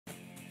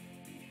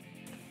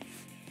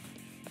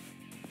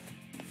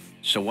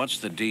So what's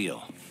the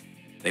deal?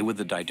 They with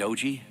the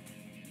Daidoji?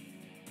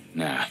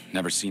 Nah,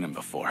 never seen him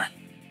before.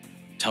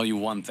 Tell you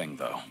one thing,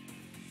 though.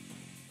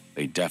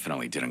 They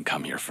definitely didn't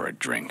come here for a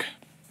drink.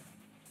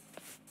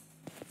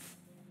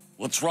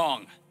 What's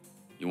wrong?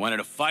 You wanted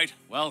to fight?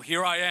 Well,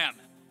 here I am.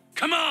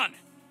 Come on!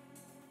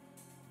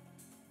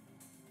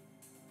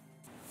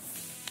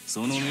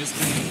 I'm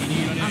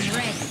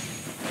ready.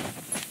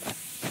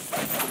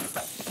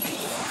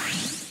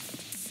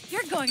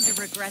 You're going to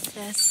regret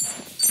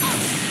this. No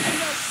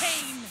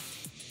pain!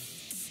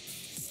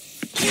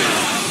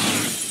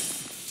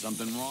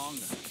 Something wrong?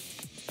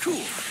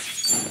 Cool.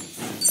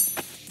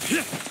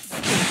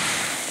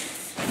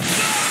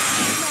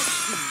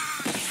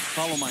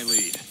 Follow my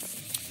lead.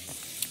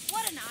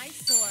 What an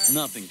eyesore.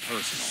 Nothing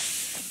personal.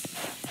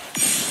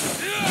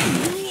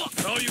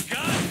 All you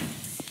got?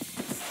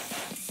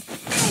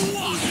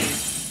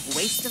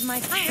 Waste of my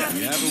time. I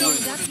haven't even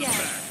warmed up yet.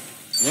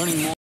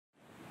 Learning more.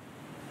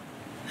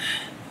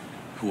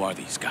 Who are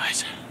these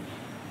guys?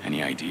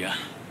 Any idea?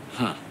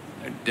 Huh.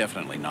 They're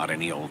definitely not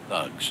any old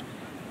thugs.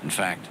 In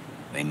fact,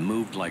 they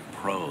moved like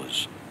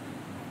pros.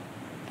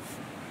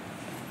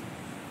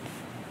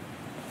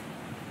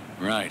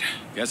 Right.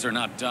 Guess they're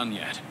not done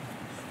yet.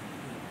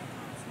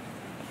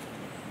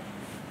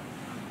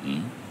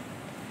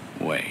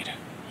 Wait.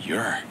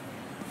 You're...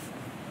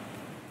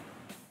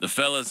 The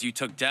fellas you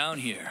took down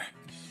here.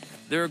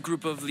 They're a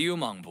group of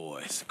Liumang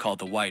boys called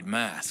the White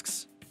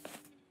Masks.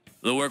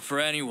 They'll work for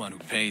anyone who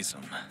pays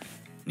them.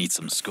 Need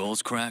some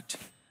skulls cracked?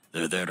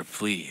 They're there to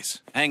please.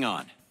 Hang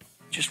on.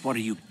 Just what are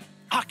you...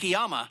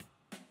 Akiyama?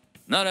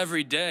 Not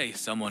every day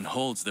someone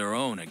holds their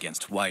own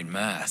against White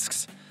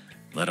Masks,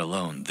 let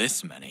alone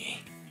this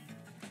many.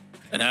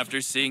 And after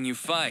seeing you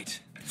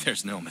fight,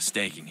 there's no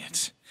mistaking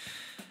it.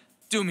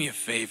 Do me a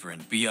favor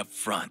and be up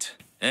front,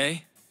 eh?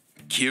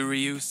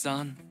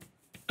 Kiryu-san?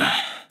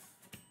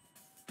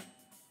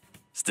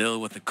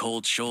 Still with the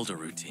cold shoulder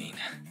routine.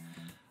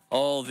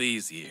 All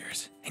these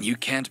years, and you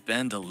can't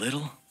bend a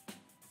little?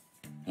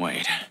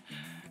 Wait.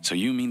 So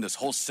you mean this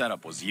whole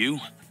setup was you?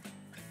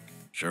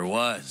 Sure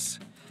was.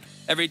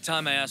 Every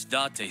time I asked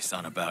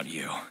Date-san about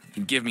you,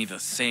 he'd give me the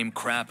same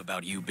crap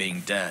about you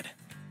being dead.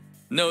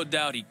 No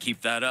doubt he'd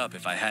keep that up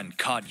if I hadn't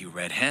caught you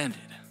red-handed,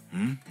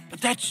 But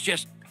that's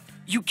just...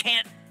 You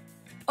can't...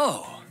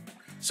 Oh,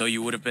 so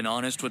you would have been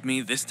honest with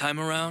me this time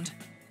around?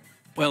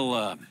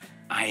 Well,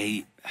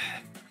 I...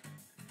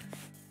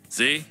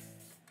 See?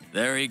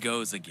 There he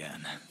goes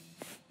again.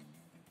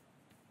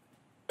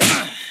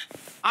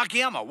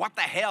 Akiyama, what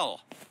the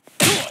hell?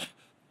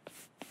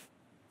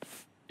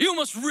 You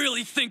must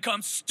really think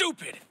I'm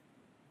stupid!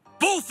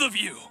 Both of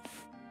you!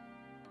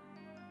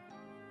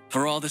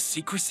 For all the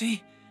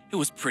secrecy, it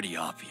was pretty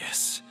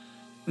obvious.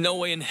 No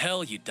way in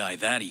hell you'd die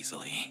that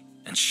easily.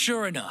 And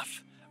sure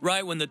enough,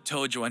 right when the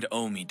Tojo and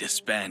Omi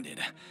disbanded,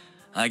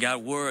 I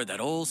got word that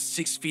old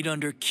 6 feet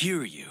under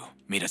Kiryu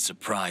made a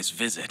surprise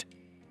visit.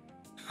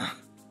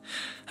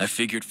 I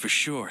figured for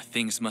sure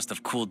things must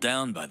have cooled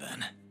down by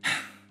then.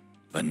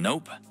 But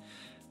nope,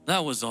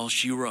 that was all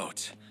she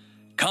wrote.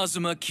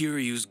 Kazuma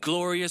Kiryu's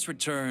glorious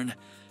return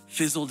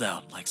fizzled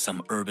out like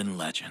some urban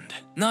legend.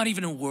 Not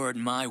even a word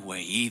my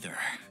way either.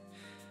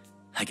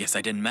 I guess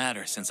I didn't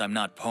matter since I'm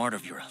not part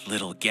of your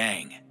little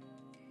gang.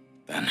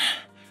 Then,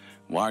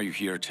 why are you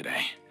here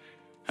today?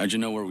 How'd you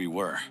know where we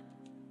were?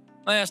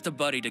 I asked a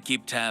buddy to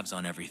keep tabs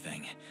on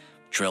everything.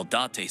 Trail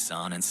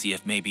Date-san and see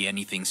if maybe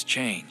anything's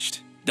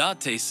changed.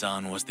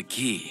 Date-san was the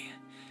key.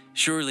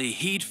 Surely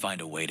he'd find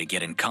a way to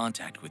get in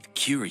contact with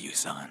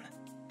Kiryu-san.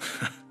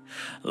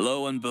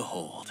 Lo and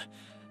behold,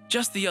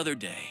 just the other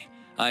day,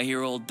 I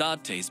hear old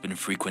Date's been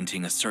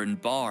frequenting a certain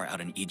bar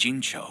out in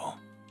Ijincho.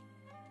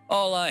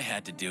 All I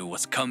had to do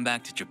was come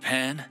back to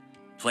Japan,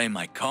 play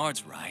my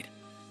cards right,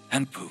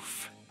 and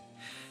poof.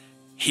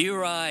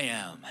 Here I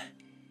am,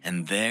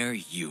 and there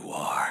you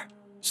are.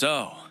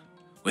 So,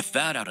 with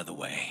that out of the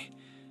way,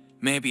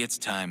 maybe it's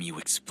time you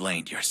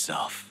explained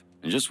yourself.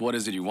 And just what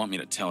is it you want me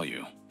to tell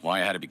you?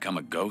 Why I had to become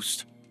a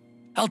ghost?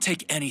 I'll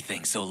take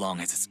anything so long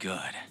as it's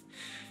good.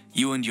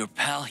 You and your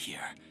pal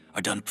here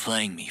are done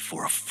playing me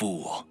for a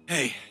fool.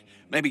 Hey,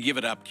 maybe give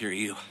it up,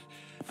 Kiryu.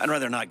 I'd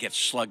rather not get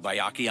slugged by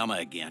Akiyama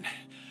again.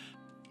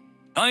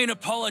 I ain't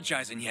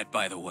apologizing yet,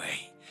 by the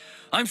way.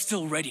 I'm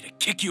still ready to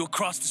kick you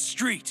across the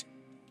street.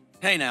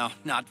 Hey now,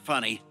 not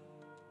funny.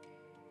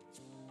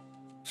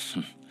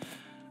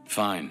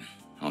 Fine,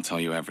 I'll tell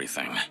you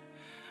everything.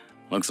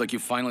 Looks like you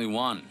finally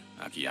won,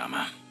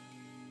 Akiyama.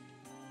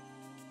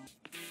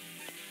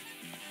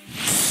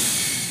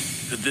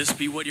 Could this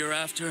be what you're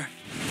after?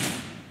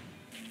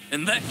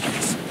 In that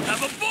case,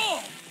 have a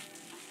ball!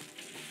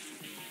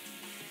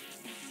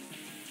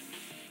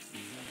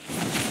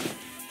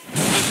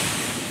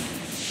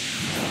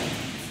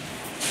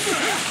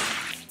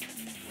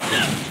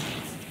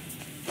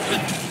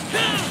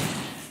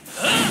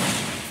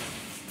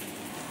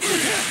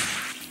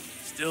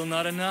 Still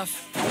not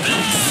enough?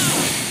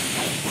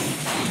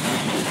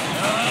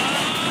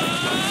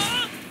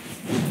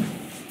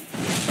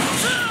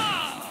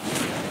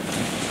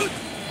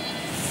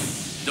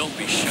 Don't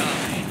be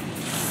shy.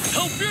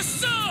 Help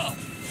yourself!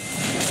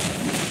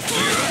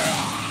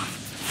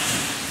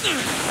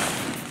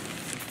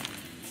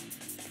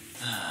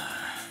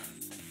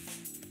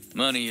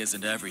 Money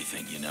isn't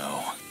everything, you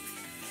know.